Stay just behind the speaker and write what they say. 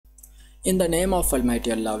In the name of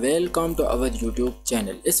Almighty Allah, welcome to our YouTube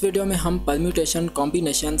channel. इस video में हम permutation,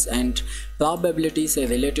 combinations and probability से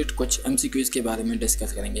related कुछ MCQs के बारे में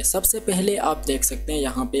डिस्कस करेंगे। सबसे पहले आप देख सकते हैं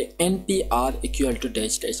यहाँ पे NPR equal to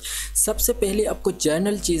dash dash. सबसे पहले आपको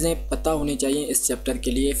जनरल चीज़ें पता होनी चाहिए इस चैप्टर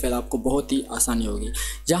के लिए, फिर आपको बहुत ही आसानी होगी।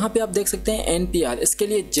 यहाँ पे आप देख सकते हैं NPR, इसके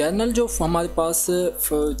लिए जनरल जो हमारे पास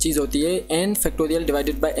चीज़ होती है n factorial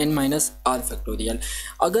divided by n minus r factorial.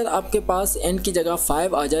 अगर आपके पास n की जगह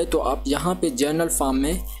 5 आ जाए तो आप यहाँ पे जनरल फॉर्म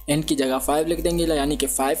में n की जगह 5 लिख देंगे, यानी कि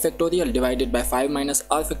 5 factorial divided by 5 minus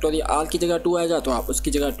r factorial. r की जगह 2 आएगा तो आप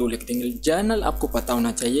उसकी जगह 2 लिख देंगे। जनरल आपको पता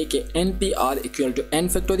होना चाहिए कि NPR equal to n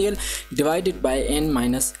factorial divided by n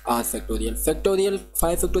minus r factorial. Factorial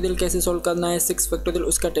 5 factorial कैसे सॉल्व करना है, 6 फैक्टोरियल,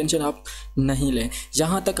 उसका टेंशन आप नहीं लें।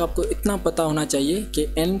 यहाँ तक आपको इतना पता होना चाहिए कि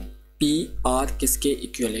NPR किसके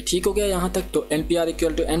इक्वल है। ठीक हो गया यहाँ तक। तो NPR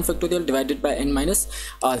equal to n factorial divided by n minus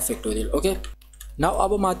r factorial. Okay, now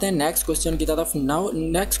अब हम आते हैं नेक्स्ट क्वेश्चन की तरफ। नाउ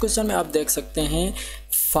नेक्स्ट क्वेश्चन में आप देख सकते हैं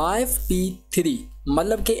 5p3,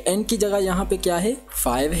 मतलब कि n की जगह यहाँ पे क्या है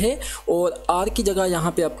 5 है और r की जगह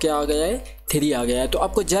यहाँ पे अब क्या आ गया है 3 आ गया है। तो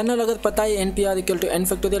आपको जनरल अगर पता है NPR equal to n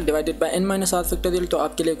factorial divided by n minus r factorial तो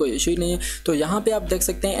आपके लिए कोई इशू ही नहीं है। तो यहाँ पे आप देख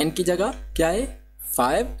सकते हैं n की जगह क्या है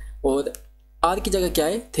 5 और r की जगह क्या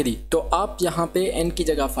है 3। तो आप यहाँ पे n की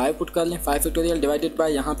जगह 5 पुट कर लें, 5 फैक्टोरियल डिवाइडेड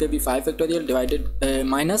बाय यहाँ पे भी 5 factorial divided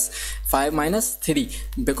minus 5 minus 3,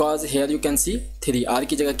 because here you can see 3, r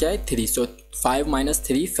की जगह क्या है 3, सो 5 माइनस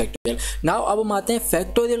 3 फैक्टोरियल। नाउ अब हम आते हैं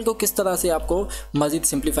फैक्टोरियल को किस तरह से आपको मज़ीद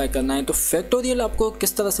सिंप्लीफाई करना है। तो फैक्टोरियल आपको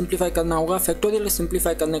किस तरह सिंप्लीफाई करना होगा, फैक्टोरियल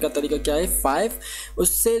सिंप्लीफाई करने का तरीका क्या है, 5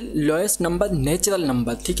 उससे लोएस्ट नंबर नेचुरल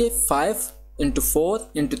नंबर, ठीक है, 5 into 4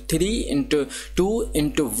 into 3 into 2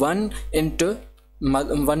 into 1 into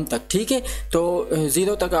 1 तक, ठीक है। तो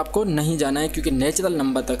 0 तक आपको नहीं जाना है क्योंकि नेचुरल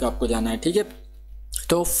नंबर तक आपको जाना है, ठीक है।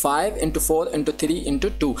 तो 5 इंटू 4 इंटू 3 इंटू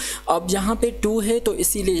 2। अब यहाँ पे 2 है तो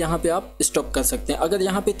इसीलिए यहाँ पे आप स्टॉप कर सकते हैं। अगर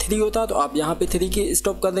यहाँ पे 3 होता तो आप यहाँ पे 3 की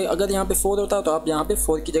स्टॉप कर दें, अगर यहाँ पे 4 होता तो आप यहाँ पे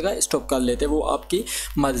 4 की जगह स्टॉप कर लेते, वो आपकी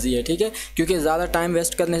मर्जी है, ठीक है। क्योंकि ज़्यादा टाइम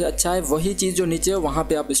वेस्ट करने से अच्छा है वही चीज़ जो नीचे है वहाँ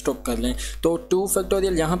पर आप स्टॉप कर लें। तो 2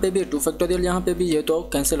 फैक्टोरियल यहाँ पर भी, 2 फैक्टोरियल यहाँ पर भी, ये तो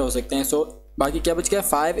कैंसिल हो सकते हैं। सो बाकी क्या बच गया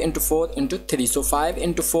 5 into 4 into 3। So 5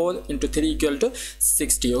 into 4 into 3 equal to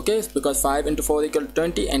 60, okay, because 5 into 4 equal to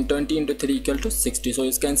 20 and 20 into 3 equal to 60। सो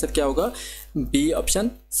इसका आंसर क्या होगा, B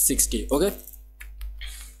option 60, okay.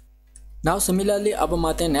 Now similarly अब हम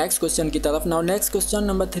आते हैं नेक्स्ट क्वेश्चन की तरफ। नाउ नेक्स्ट क्वेश्चन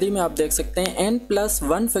नंबर 3 में आप देख सकते हैं n plus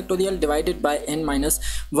 1 factorial divided by n minus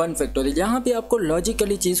 1 factorial. यहाँ पे आपको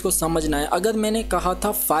लॉजिकली चीज़ को समझना है। अगर मैंने कहा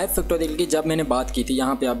था 5 फैक्टोरियल की, जब मैंने बात की थी,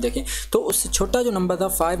 यहाँ पे आप देखें तो उससे छोटा जो नंबर था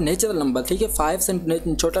 5 नेचुरल नंबर, ठीक है, 5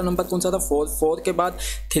 से छोटा नंबर कौन सा था 4, 4 के बाद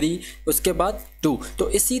 3, उसके बाद 2। तो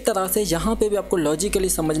इसी तरह से यहाँ पे भी आपको लॉजिकली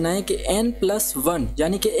समझना है कि n प्लस 1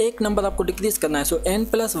 यानी कि एक नंबर आपको डिक्रीज करना है। सो n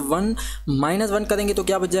प्लस 1 माइनस 1 करेंगे तो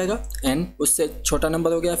क्या बच जाएगा, n उससे छोटा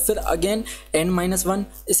नंबर हो गया। फिर अगेन n माइनस 1,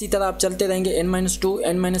 इसी तरह आप चलते रहेंगे, n minus 2,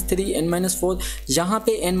 n minus 3, n minus 4। यहाँ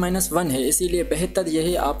पे n माइनस 1 है, इसीलिए बेहतर यह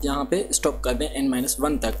है आप यहाँ पे स्टॉप कर दें n माइनस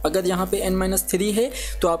 1 तक। अगर यहाँ पे n माइनस 3 है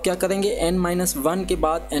तो आप क्या करेंगे, n माइनस 1 के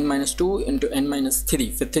बाद n minus 2 into n minus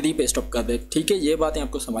 3, फिर 3 पे स्टॉप कर दें, ठीक है। ये बातें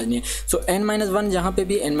आपको समझनी है। सो n माइनस 1 यहाँ पे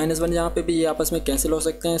भी, n माइनस 1 यहाँ पे भी, ये आपस में कैंसिल हो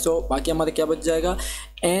सकते हैं। सो बाकी हमारे क्या बच जाएगा,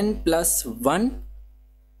 n plus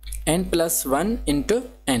 1 into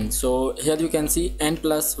n। So here you can see n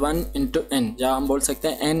plus 1 into n, या हम बोल सकते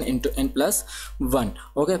हैं n into n plus 1,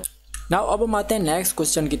 okay. Now अब हम आते हैं नेक्स्ट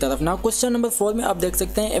क्वेश्चन की तरफ। नाउ क्वेश्चन नंबर 4 में आप देख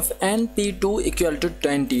सकते हैं if np2 equal to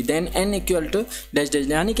 20 then n equal to dash dash,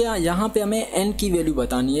 यानी कि यहाँ पे हमें n की वैल्यू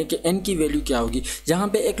बतानी है कि n की वैल्यू क्या होगी। यहाँ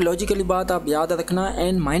पे एक लॉजिकली बात आप याद रखना,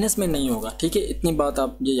 n माइनस में नहीं होगा, ठीक है, इतनी बात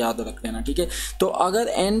आप ये याद रख लेना, ठीक है। तो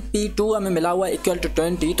अगर np2 हमें मिला हुआ इक्वल टू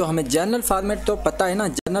 20 तो हमें जनरल फॉर्मेट तो पता है ना,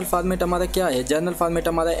 जनरल फॉर्मेट हमारा क्या है, जनरल फॉर्मेट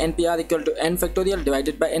हमारा NPR equal to n factorial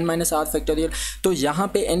divided by n minus r factorial. तो यहाँ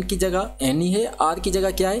पे n की जगह n ही है, r की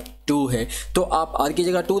जगह क्या है 2 है, तो आप r की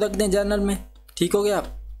जगह 2 रख दें जनरल में, ठीक हो गया।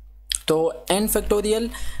 तो n factorial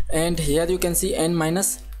and here you can see n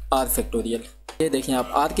minus r factorial. ये देखें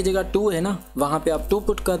आप r की जगह 2 है ना, वहाँ पे आप 2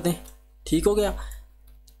 पुट कर दें, ठीक हो गया।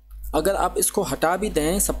 अगर आप इसको हटा भी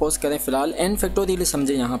दें, सपोज करें फिलहाल n फैक्टोरियल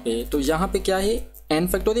समझे यहाँ पे, तो यहाँ पे क्या है n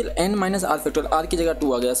factorial n minus r factorial, r की जगह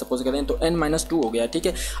 2 आ गया सपोज करें तो n माइनस 2 हो गया, ठीक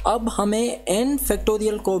है। अब हमें n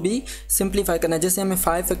फैक्टोरियल को भी सिंप्लीफाई करना है। जैसे हमें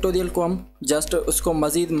 5 फैक्टोरियल को हम जस्ट उसको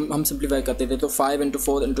मजीद हम सिंप्लीफाई करते थे तो 5 इंटू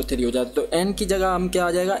 4 इंटू 3 हो जाता, तो n की जगह हम क्या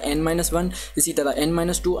आ जाएगा n माइनस 1। इसी तरह n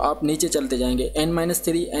माइनस 2 आप नीचे चलते जाएंगे, n minus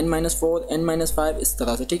 3, n minus 4, n minus 5, इस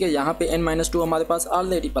तरह से, ठीक है। यहाँ पे n माइनस 2 हमारे पास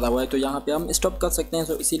ऑलरेडी पड़ा हुआ है तो यहाँ पे हम स्टॉप कर सकते हैं।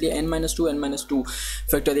 तो इसीलिए n माइनस 2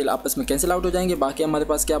 फैक्टोरियल आपस में कैंसिल आउट हो जाएंगे। बाकी हमारे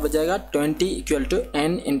पास क्या बच जाएगा 20 equal to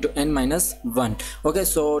n into n minus one. Okay,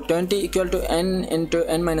 so 20 equal to n into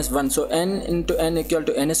n minus one, so n into n equal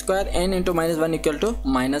to n square, n into minus one equal to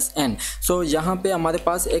minus n। सो यहाँ पे हमारे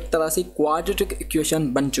पास एक तरह से quadratic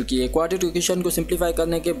equation बन चुकी है। Quadratic equation को सिंप्लीफाई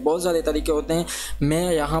करने के बहुत सारे तरीके होते हैं।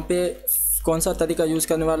 मैं यहाँ पे कौन सा तरीका यूज़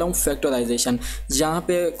करने वाला हूँ, फैक्टराइजेशन। यहाँ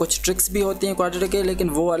पे कुछ ट्रिक्स भी होती हैं क्वाड्रेटिक के, लेकिन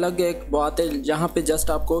वो अलग एक बात है। यहाँ पे जस्ट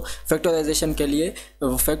आपको फैक्टराइजेशन के लिए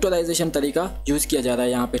फैक्टराइजेशन तरीका यूज़ किया जा रहा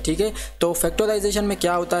है यहाँ पे, ठीक है। तो फैक्टराइजेशन में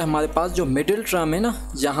क्या होता है, हमारे पास जो मिडिल टर्म है ना,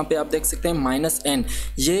 यहाँ पे आप देख सकते हैं माइनस n,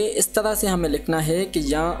 ये इस तरह से हमें लिखना है कि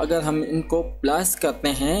यहाँ अगर हम इनको प्लस करते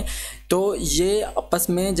हैं तो ये आपस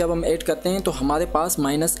में जब हम ऐड करते हैं तो हमारे पास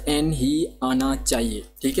माइनस n ही आना चाहिए,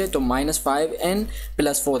 ठीक है। तो minus 5n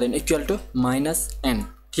plus 4n equal to minus n,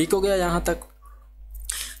 ठीक हो गया यहाँ तक।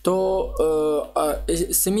 तो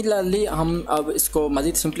सिमिलरली हम अब इसको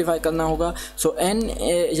मज़ीद सिंप्लीफाई करना होगा। सो n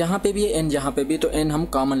यहाँ पे भी है, n यहाँ पे भी, तो n हम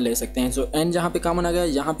कॉमन ले सकते हैं। सो n यहाँ पे कॉमन आ गया,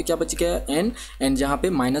 यहाँ पे क्या बच गया n यहाँ पे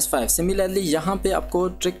 -5। सिमिलरली यहाँ पे आपको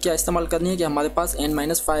ट्रिक क्या इस्तेमाल करनी है कि हमारे पास n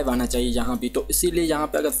 -5 आना चाहिए यहाँ भी, तो इसीलिए यहाँ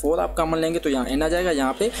पे अगर 4 आप कॉमन लेंगे तो यहाँ n आ जाएगा,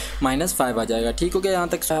 यहाँ पे -5 आ जाएगा, ठीक हो गया यहाँ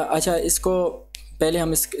तक। अच्छा, इसको पहले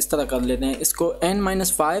हम इस तरह कर लेते हैं, इसको n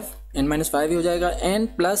 -5 ही हो जाएगा, n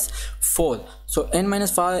प्लस 4। सो n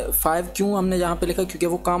 -5 क्यों हमने यहाँ पे लिखा, क्योंकि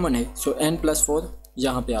वो कॉमन है। सो n प्लस 4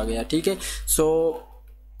 यहाँ पे आ गया, ठीक है।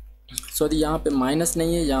 सॉरी यहाँ पे माइनस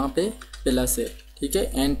नहीं है, यहाँ पे प्लस है, ठीक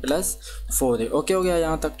है। n प्लस 4 है, ओके हो गया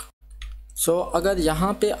यहाँ तक। सो अगर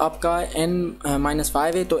यहाँ पे आपका n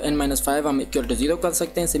 -5 है तो n -5 हम इक्वल टू 0 कर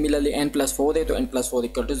सकते हैं। सिमिलरली n प्लस 4 है तो n प्लस 4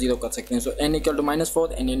 इक्वल टू 0 कर सकते हैं। सो n equal to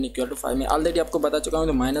 -4 and n equal to 5 में ऑलरेडी आपको बता चुका हूँ,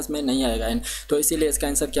 तो माइनस में नहीं आएगा n, तो इसीलिए इसका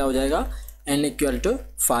आंसर क्या हो जाएगा, n equal to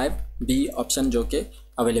 5, B option जो कि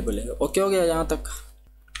अवेलेबल है, ओके हो गया यहाँ तक।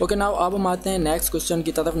 ओके, नाउ अब हम आते हैं नेक्स्ट क्वेश्चन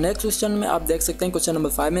की तरफ। नेक्स्ट क्वेश्चन में आप देख सकते हैं क्वेश्चन नंबर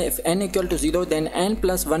 5 में, if n equal to 0 then n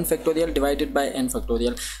plus 1 factorial divided by n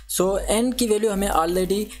factorial. So n की वैल्यू हमें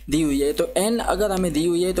ऑलरेडी दी हुई है, तो n अगर हमें दी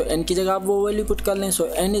हुई है तो n की जगह आप वो वैल्यू पुट कर लें। सो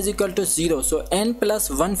n is equal to 0, so n plus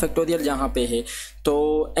 1 factorial यहाँ पे है,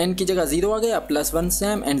 तो n की जगह 0 आ गया, प्लस 1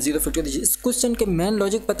 सेम एंड 0 फैक्टोरियल। इस क्वेश्चन के मेन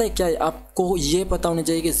लॉजिक पता है क्या है, आपको ये पता होना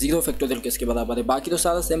चाहिए कि 0 फैक्टोरियल किसके बराबर है, बाकी तो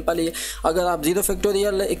सारा सिंपल ही है। अगर आप 0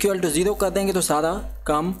 फैक्टोरियल इक्वल टू 0 कर देंगे तो सारा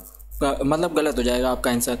काम मतलब गलत हो जाएगा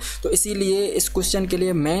आपका आंसर। तो इसीलिए इस क्वेश्चन के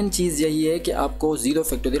लिए मेन चीज़ यही है कि आपको 0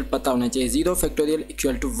 फैक्टोरियल पता होना चाहिए। 0 फैक्टोरियल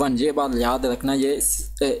इक्वल टू 1, ये बात याद रखना। ये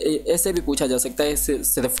ऐसे भी पूछा जा सकता है,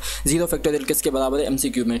 सिर्फ 0 फैक्टोरियल किसके बराबर है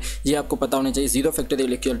MCQ में, ये आपको पता होना चाहिए। 0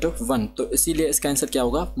 फैक्टोरियल इक्वल टू 1, तो इसीलिए इसका आंसर क्या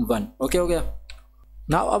होगा, 1, ओके हो गया।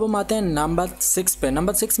 नाउ अब हम आते हैं नंबर 6 पे।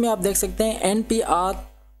 नंबर 6 में आप देख सकते हैं NPR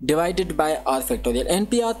divided by are factorial.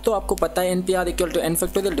 NPR तो आपको पता है, NPR equal to n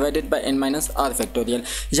factorial divided by n minus are factorial.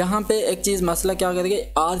 यहाँ पे एक चीज़ मसला क्या करेंगे,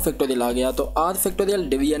 आर फैक्टोरियल आ गया, तो आर फैक्टोरियल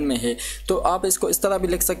डिवीजन में है, तो आप इसको इस तरह भी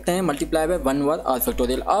लिख सकते हैं, multiply by 1 over are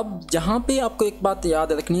factorial. अब यहाँ पे आपको एक बात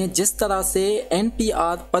याद रखनी है, जिस तरह से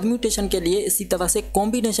NPR परम्यूटेशन के लिए, इसी तरह से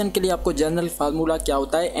कॉम्बिनेशन के लिए आपको जनरल फार्मूला क्या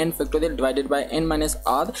होता है, n factorial divided by n minus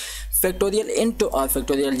are factorial into are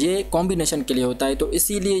factorial, ये कॉम्बिनेशन के लिए होता है। तो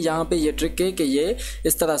इसीलिए यहाँ पे ये ट्रिक है कि ये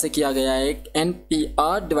इस तरह से किया गया है,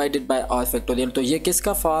 NPR divided by are factorial. तो ये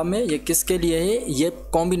किसका फॉर्म है, ये किसके लिए है, ये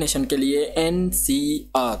कॉम्बिनेशन के लिए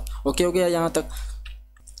NCR, ओके हो गया यहाँ तक।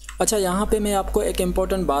 अच्छा, यहाँ पे मैं आपको एक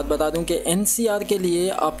इम्पॉर्टेंट बात बता दूं कि NCR के लिए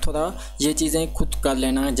आप थोड़ा ये चीज़ें खुद कर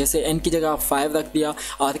लेना है। जैसे n की जगह आप 5 रख दिया,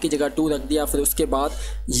 r की जगह 2 रख दिया, फिर उसके बाद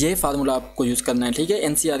ये फार्मूला आपको यूज़ करना है, ठीक है।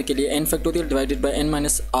 NCR के लिए n factorial divided by n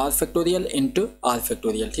minus are factorial into are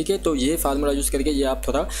factorial, ठीक है। तो ये फार्मूला यूज़ करके ये आप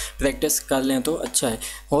थोड़ा प्रैक्टिस कर लें तो अच्छा है,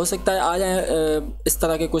 हो सकता है आ जाए, इस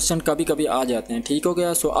तरह के क्वेश्चन कभी कभी आ जाते हैं, ठीक हो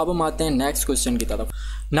गया। सो अब हम आते हैं नेक्स्ट क्वेश्चन की तरफ।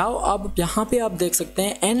 नाउ अब यहाँ पे आप देख सकते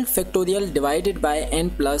हैं n factorial divided by n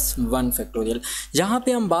plus 1 factorial. यहाँ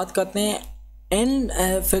पे हम बात करते हैं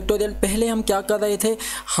n फैक्टोरियल। पहले हम क्या कर रहे थे,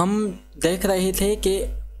 हम देख रहे थे कि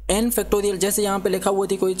n फैक्टोरियल जैसे यहाँ पे लिखा हुआ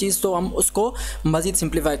थी कोई चीज़, तो हम उसको मज़ीद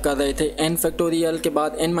सिंप्लीफाई कर रहे थे। n फैक्टोरियल के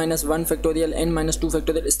बाद n minus 1 factorial, n minus 2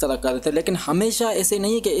 factorial, इस तरह कर रहे थे। लेकिन हमेशा ऐसे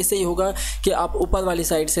नहीं है कि ऐसे ही होगा कि आप ऊपर वाली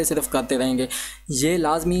साइड से सिर्फ करते रहेंगे, ये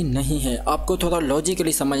लाजमी नहीं है। आपको थोड़ा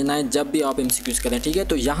लॉजिकली समझना है जब भी आप MCQs करें, ठीक है।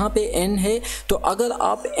 तो यहाँ पे n है, तो अगर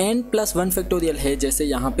आप n प्लस 1 फैक्टोरियल है जैसे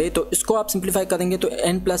यहाँ पे, तो इसको आप सिंप्लीफाई करेंगे तो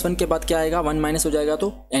n प्लस 1 के बाद क्या आएगा, 1 माइनस हो जाएगा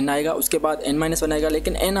तो n आएगा, उसके बाद n माइनस 1 आएगा,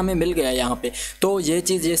 लेकिन n हमें मिल गया यहाँ पे, तो ये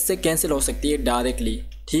चीज़ इससे कैंसिल हो सकती है डायरेक्टली,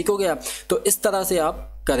 ठीक हो गया। तो इस तरह से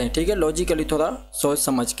आप करें, ठीक है, लॉजिकली थोड़ा सोच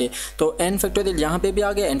समझ के। तो n फैक्टोरियल यहाँ पे भी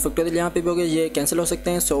आ गया, n फैक्टोरियल यहाँ पे भी हो गया, ये कैंसिल हो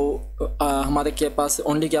सकते हैं। सो हमारे के पास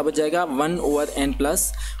ओनली क्या बच जाएगा, 1 ओवर n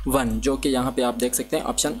प्लस 1, जो कि यहाँ पे आप देख सकते हैं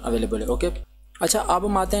ऑप्शन अवेलेबल है, ओके। अच्छा, अब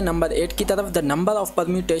हम आते हैं नंबर 8 की तरफ। The number of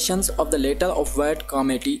permutations of the letter of word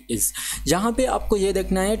committee is. यहाँ पे आपको ये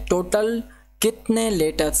देखना है टोटल कितने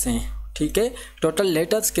लेटर्स हैं, ठीक है, टोटल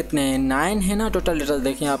लेटर्स कितने हैं, 9 है ना टोटल लेटर्स।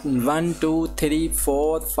 देखें आप 1 2 3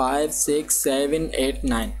 4 5 6 7 8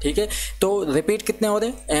 9, ठीक है। तो रिपीट कितने हो रहे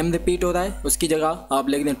हैं, m रिपीट हो रहा है, उसकी जगह आप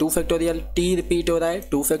लिख दें 2 फैक्टोरियल, t रिपीट हो रहा है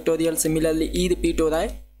 2 फैक्टोरियल, सिमिलरली e रिपीट हो रहा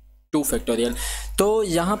है 2 फैक्टोरियल। तो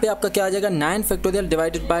यहाँ पे आपका क्या हो जाएगा 9 फैक्टोरियल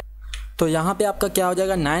डिवाइडेड बाय, तो यहाँ पे आपका क्या हो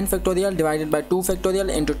जाएगा 9 factorial divided by 2 factorial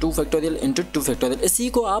into 2 factorial into 2 factorial. इसी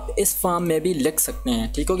को आप इस फॉर्म में भी लिख सकते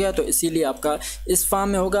हैं, ठीक हो गया। तो इसीलिए आपका इस फॉर्म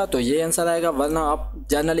में होगा तो ये आंसर आएगा, वरना आप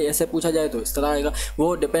जनरली ऐसे पूछा जाए तो इस तरह आएगा,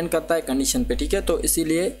 वो डिपेंड करता है कंडीशन पे, ठीक है। तो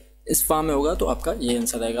इसीलिए इस फॉर्म में होगा तो आपका ये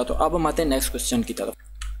आंसर आएगा। तो अब हम आते हैं नेक्स्ट क्वेश्चन की तरफ।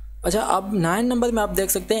 अच्छा, अब 9 नंबर में आप देख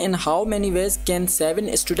सकते हैं in how many ways can 7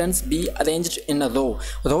 students be arranged in अ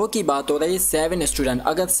रो की बात हो रही है 7 स्टूडेंट।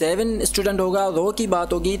 अगर 7 स्टूडेंट होगा, रो की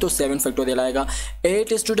बात होगी तो 7 फैक्टोरियल आएगा।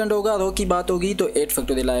 8 स्टूडेंट होगा, रो की बात होगी तो 8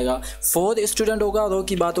 फैक्टोरियल आएगा। 4 स्टूडेंट होगा, रो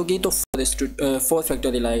की बात होगी तो 4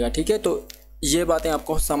 फैक्टोरियल आएगा, ठीक है। तो ये बातें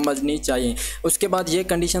आपको समझनी चाहिए। उसके बाद ये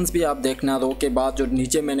कंडीशंस भी आप देखना, रो के बाद जो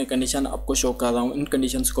नीचे मैंने कंडीशन आपको शो कर रहा हूँ इन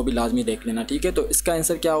कंडीशंस को भी लाजमी देख लेना, ठीक है। तो इसका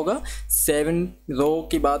आंसर क्या होगा 7, रो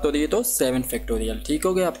की बात हो रही है तो 7 फैक्टोरियल, ठीक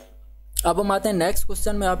हो गया। अब हम आते हैं नेक्स्ट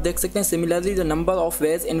क्वेश्चन में। आप देख सकते हैं similarly the number of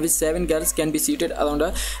ways in which 7 girls can be seated around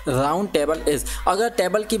a round table is. अगर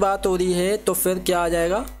टेबल की बात हो रही है तो फिर क्या आ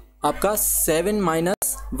जाएगा आपका 7 -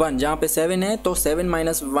 1, जहाँ पे 7 है तो 7 -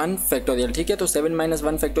 1 फैक्टोरियल, ठीक है। तो 7 -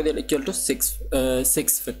 1 फैक्टोरियल इक्वल टू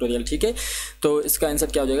 6 फैक्टोरियल, ठीक है। तो इसका आंसर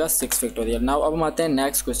क्या हो जाएगा 6 फैक्टोरियल। नाउ अब हम आते हैं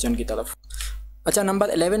नेक्स्ट क्वेश्चन की तरफ। अच्छा, नंबर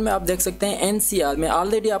 11 में आप देख सकते हैं एनसीआर में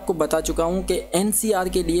ऑलरेडी आपको बता चुका हूं कि एनसीआर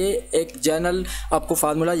के लिए एक जर्नल आपको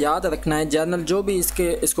फार्मूला याद रखना है, जर्नल जो भी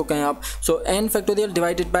इसको कहें आप। सो N factorial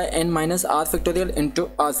divided by N minus are factorial into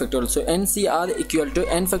are factorial. So NCR equal to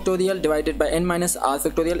N factorial divided by N minus are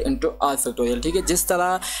factorial into are factorial, ठीक है। जिस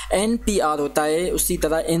तरह एनपीआर होता है उसी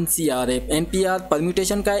तरह एनसीआर है। एनपीआर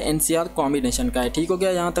परम्यूटेशन का है, एनसीआर कॉम्बिनेशन का है, ठीक हो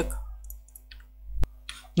गया यहाँ तक।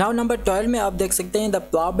 नाउ नंबर 12 में आप देख सकते हैं the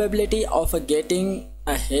probability of getting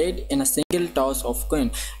ahead in a single toss of coin.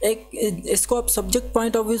 एक इसको आप सब्जेक्ट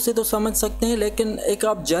पॉइंट ऑफ व्यू से तो समझ सकते हैं, लेकिन एक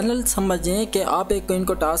आप जनरल समझें कि आप एक कॉइन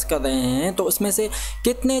को टॉस कर रहे हैं तो उसमें से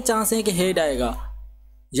कितने चांस हैं कि हेड आएगा।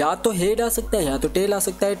 या तो हेड आ सकता है या तो टेल आ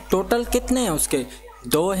सकता है। टोटल कितने हैं उसके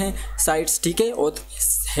 2 हैं साइड्स, ठीक है। और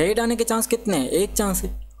हेड आने के चांस कितने हैं, 1 चांस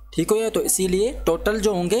है, ठीक हो गया। तो इसीलिए टोटल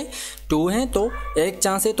जो होंगे 2 हैं तो 1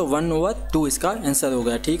 चांस है तो 1/2 इसका आंसर हो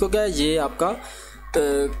गया, ठीक हो गया। ये आपका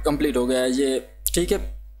कंप्लीट हो गया ये, ठीक है।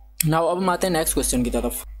 नाउ अब हम आते हैं नेक्स्ट क्वेश्चन की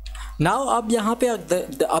तरफ। नाउ अब यहाँ पे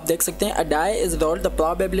आप देख सकते हैं अ die is rolled the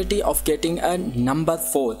probability of getting a number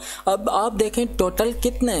 4। अब आप देखें टोटल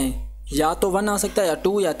कितने हैं, या तो 1 आ सकता है या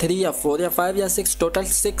 2 या 3 या 4 या 5 या 6, टोटल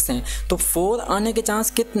 6 हैं। तो 4 आने के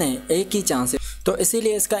चांस कितने हैं, 1 ही चांस है। तो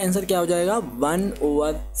इसीलिए इसका आंसर क्या हो जाएगा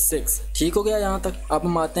 1/6, ठीक हो गया यहाँ तक। अब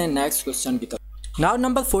हम आते हैं नेक्स्ट क्वेश्चन की तरफ। नाउ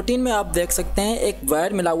नंबर 14 में आप देख सकते हैं एक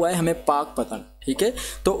वर्ड मिला हुआ है हमें पाक पतंग, ठीक है।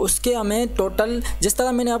 तो उसके हमें टोटल, जिस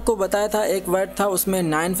तरह मैंने आपको बताया था एक वर्ड था उसमें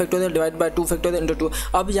 9 factorial divide by 2 factorial into 2।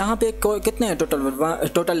 अब यहाँ पे कितने हैं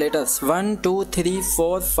टोटल लेटर्स 1 2 3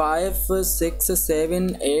 4 5 6 7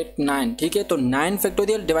 8 9, ठीक है। तो 9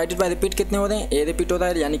 फैक्टोरियल डिवाइडेड बाय रिपीट कितने हो रहे हैं, ए रिपीट हो रहा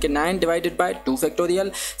है, यानी कि 9 divided by 2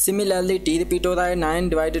 factorial. Similarly T repeat हो रहा है 9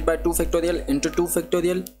 divided by 2 factorial into 2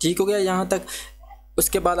 factorial, ठीक हो गया यहाँ तक।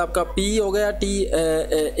 उसके बाद आपका पी हो गया, टी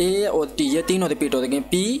ए और टी, ये तीनों रिपीट हो रहे हैं,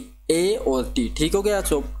 पी ए और टी, ठीक हो गया।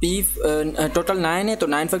 सो पी टोटल 9 है तो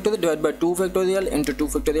 9 factorial divide by 2 factorial into 2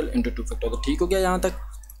 factorial into 2 factorial, ठीक हो गया यहाँ तक।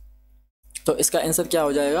 तो इसका आंसर क्या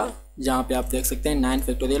हो जाएगा, यहाँ पे आप देख सकते हैं 9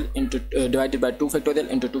 factorial into divided by 2 factorial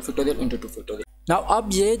into 2 factorial into 2 factorial. Now अब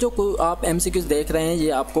ये जो आप MCQs देख रहे हैं ये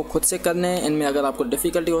आपको खुद से करने हैं। इनमें अगर आपको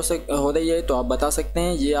डिफ़िकल्टी हो रही है तो आप बता सकते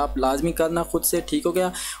हैं, ये आप लाजमी करना खुद से, ठीक हो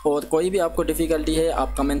गया। और कोई भी आपको डिफ़िकल्टी है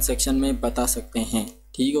आप कमेंट सेक्शन में बता सकते हैं,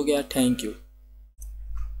 ठीक हो गया। Thank you.